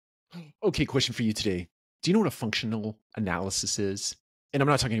Okay, question for you today. Do you know what a functional analysis is? And I'm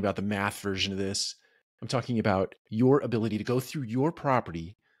not talking about the math version of this. I'm talking about your ability to go through your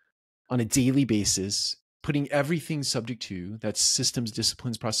property on a daily basis, putting everything subject to that's systems,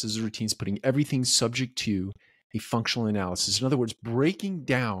 disciplines, processes, routines, putting everything subject to a functional analysis. In other words, breaking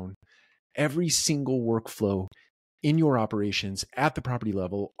down every single workflow in your operations at the property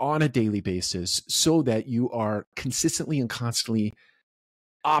level on a daily basis so that you are consistently and constantly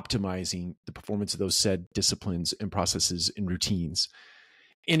optimizing the performance of those said disciplines and processes and routines.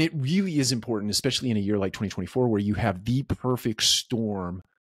 And it really is important, especially in a year like 2024, where you have the perfect storm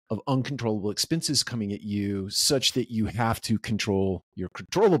of uncontrollable expenses coming at you, such that you have to control your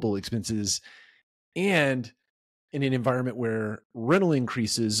controllable expenses. And in an environment where rental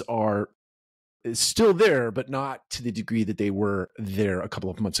increases are still there, but not to the degree that they were there a couple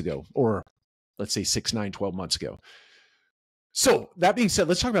of months ago, or let's say 6, 9, 12 months ago. So that being said,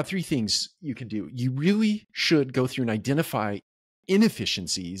 let's talk about 3 things you can do. You really should go through and identify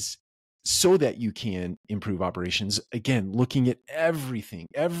inefficiencies so that you can improve operations. Again, looking at everything,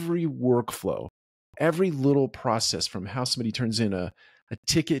 every workflow, every little process from how somebody turns in a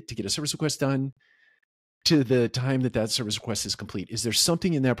ticket to get a service request done to the time that that service request is complete. Is there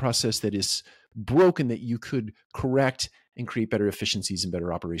something in that process that is broken that you could correct and create better efficiencies and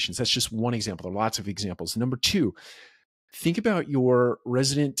better operations? That's just one example. There are lots of examples. Number 2, think about your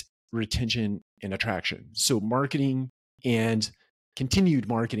resident retention and attraction. So marketing and continued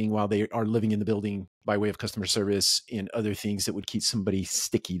marketing while they are living in the building by way of customer service and other things that would keep somebody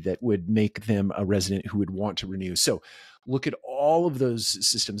sticky, that would make them a resident who would want to renew. So look at all of those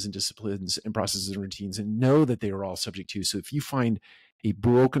systems and disciplines and processes and routines and know that they are all subject to. So if you find a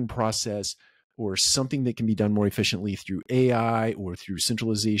broken process or something that can be done more efficiently through AI or through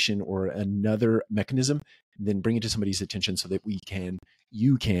centralization or another mechanism, then bring it to somebody's attention so that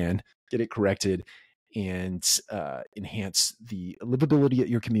you can get it corrected and enhance the livability at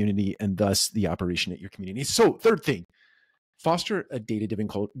your community and thus the operation at your community. So 3rd thing, foster a data-driven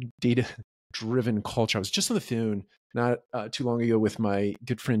culture. I was just on the phone not too long ago with my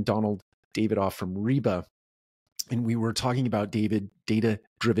good friend Donald Davidoff from Reba, and we were talking about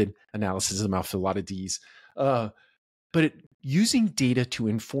data-driven analysis. I'm off a lot of D's. But using data to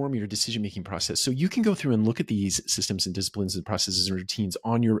inform your decision-making process. So you can go through and look at these systems and disciplines and processes and routines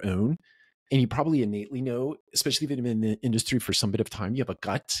on your own. And you probably innately know, especially if you've been in the industry for some bit of time, you have a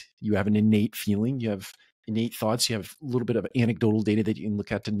gut, you have an innate feeling, you have innate thoughts, you have a little bit of anecdotal data that you can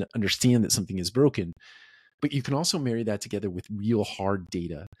look at to understand that something is broken. But you can also marry that together with real hard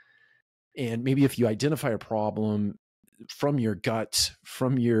data. And maybe if you identify a problem from your gut,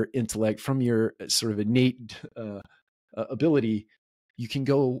 from your intellect, from your sort of innate ability, you can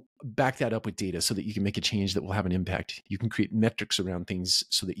go back that up with data so that you can make a change that will have an impact. You can create metrics around things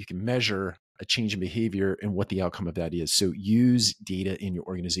so that you can measure a change in behavior and what the outcome of that is. So use data in your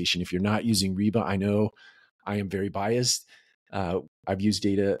organization. If you're not using Reba, I know I am very biased. I've used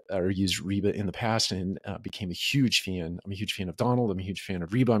data or used Reba in the past and became a huge fan. I'm a huge fan of Donald. I'm a huge fan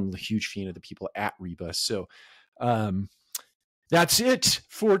of Reba. I'm a huge fan of the people at Reba. So that's it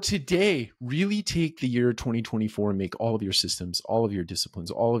for today. Really take the year 2024 and make all of your systems, all of your disciplines,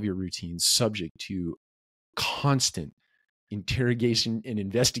 all of your routines subject to constant interrogation and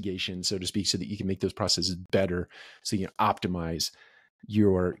investigation, so to speak, so that you can make those processes better, so you can optimize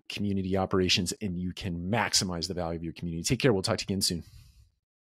your community operations and you can maximize the value of your community. Take care. We'll talk to you again soon.